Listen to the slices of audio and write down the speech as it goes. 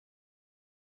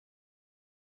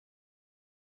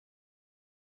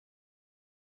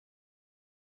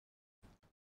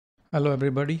Hello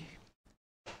everybody.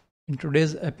 In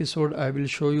today's episode I will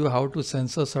show you how to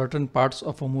censor certain parts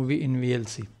of a movie in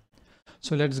VLC.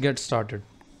 So let's get started.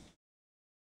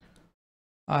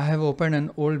 I have opened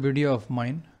an old video of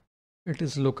mine. It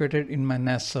is located in my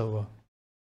NAS server.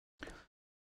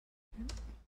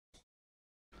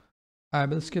 I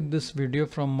will skip this video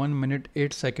from 1 minute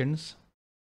 8 seconds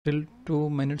till 2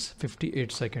 minutes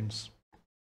 58 seconds.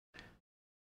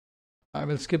 I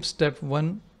will skip step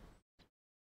 1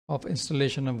 of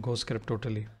installation of GhostScript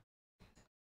totally.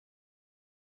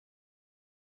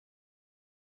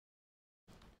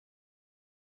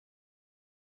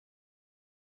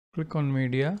 Click on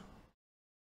media,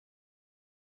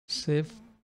 save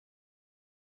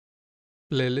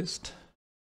playlist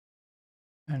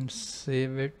and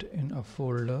save it in a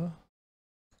folder.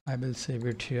 I will save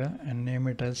it here and name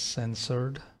it as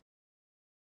censored.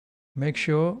 Make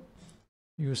sure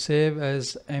you save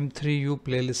as M3U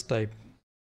playlist type.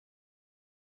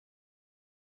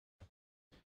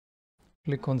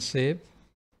 Click on save.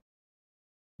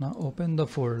 Now open the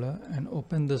folder and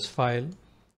open this file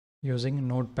using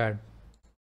Notepad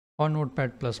or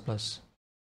Notepad++. So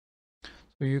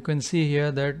you can see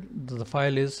here that the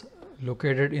file is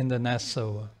located in the NAS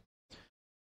server.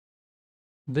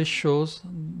 This shows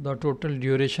the total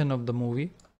duration of the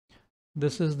movie.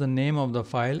 This is the name of the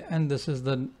file and this is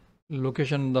the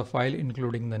location of the file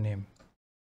including the name.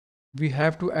 We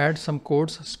have to add some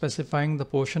codes specifying the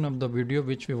portion of the video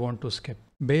which we want to skip.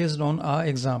 Based on our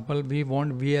example, we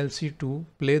want VLC to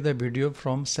play the video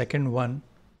from second 1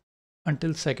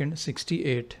 until second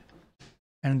 68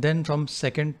 and then from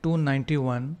second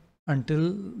 291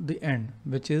 until the end,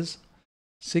 which is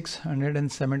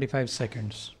 675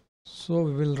 seconds. So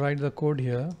we will write the code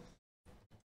here: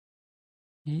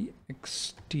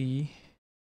 ext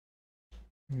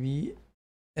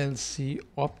VLC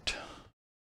opt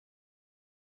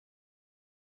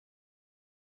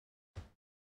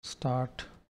start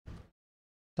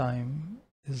time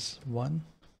is 1.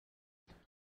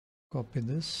 Copy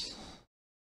this,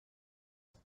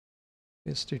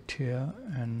 paste it here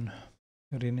and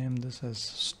rename this as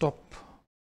stop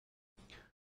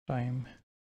time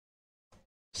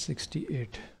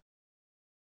 68.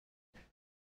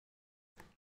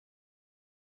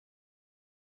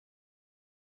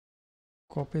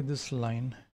 Copy this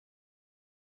line,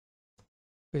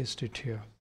 paste it here.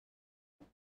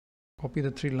 Copy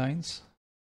the 3 lines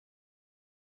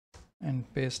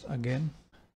and paste again.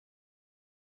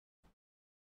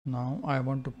 Now I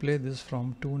want to play this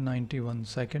from 291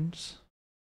 seconds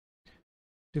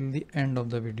till the end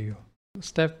of the video.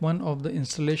 Step 1 of the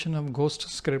installation of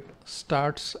GhostScript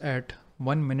starts at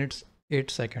 1 minute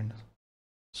 8 seconds.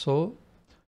 So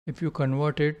if you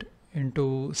convert it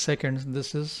into seconds,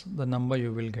 this is the number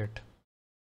you will get.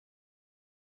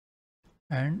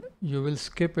 And you will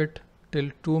skip it till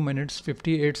 2 minutes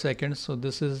 58 seconds. So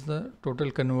this is the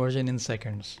total conversion in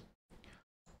seconds.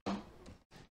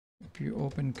 If you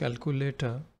open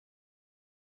calculator,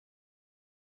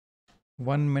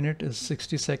 1 minute is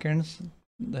 60 seconds,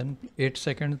 then 8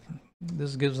 seconds.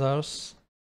 This gives us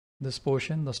this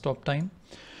portion, the stop time,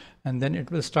 and then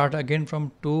it will start again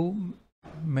from 2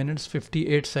 minutes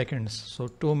 58 seconds. So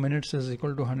 2 minutes is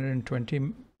equal to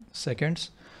 120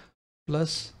 seconds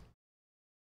plus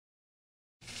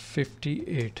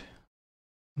 58.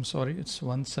 I'm sorry, it's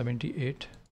 178.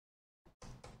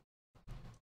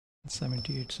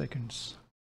 78 seconds.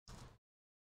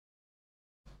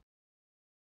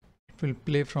 It will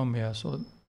play from here. So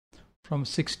from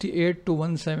 68 to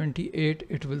 178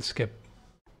 it will skip.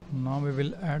 Now we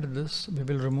will add this, we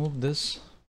will remove this.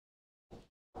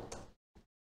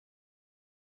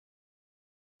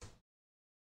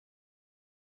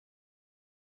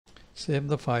 Save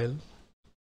the file.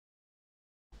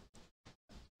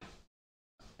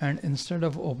 And instead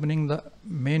of opening the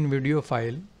main video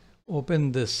file,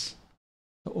 open this.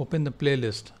 Open the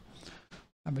playlist.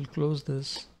 I will close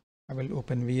this. I will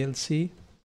open VLC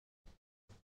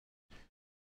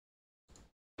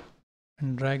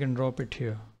and drag and drop it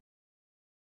here.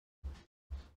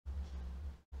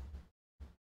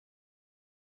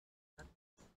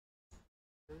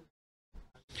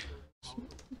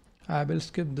 I will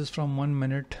skip this from 1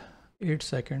 minute 8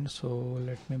 seconds. So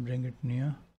let me bring it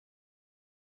near.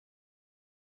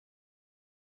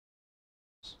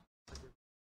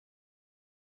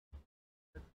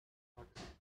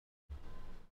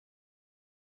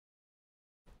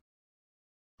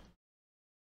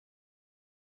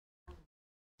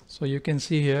 So you can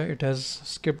see here it has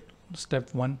skipped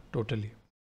step 1 totally.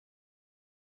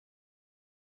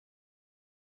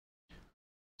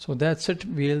 So that's it.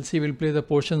 VLC will play the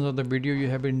portions of the video you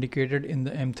have indicated in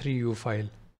the M3U file.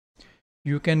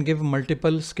 You can give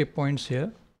multiple skip points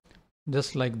here,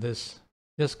 just like this.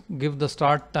 Just give the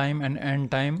start time and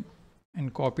end time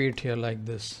and copy it here like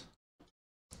this.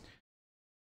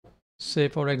 Say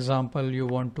for example, you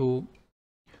want to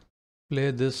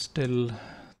play this till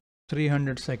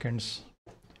 300 seconds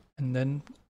and then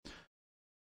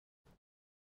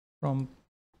from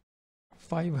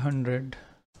 500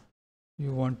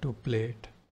 you want to play it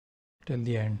till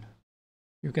the end.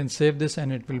 You can save this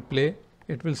and it will play.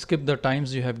 It will skip the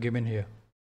times you have given here.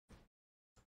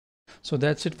 So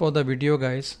that's it for the video,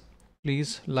 guys.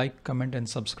 Please like, comment and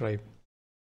subscribe.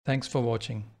 Thanks for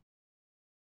watching.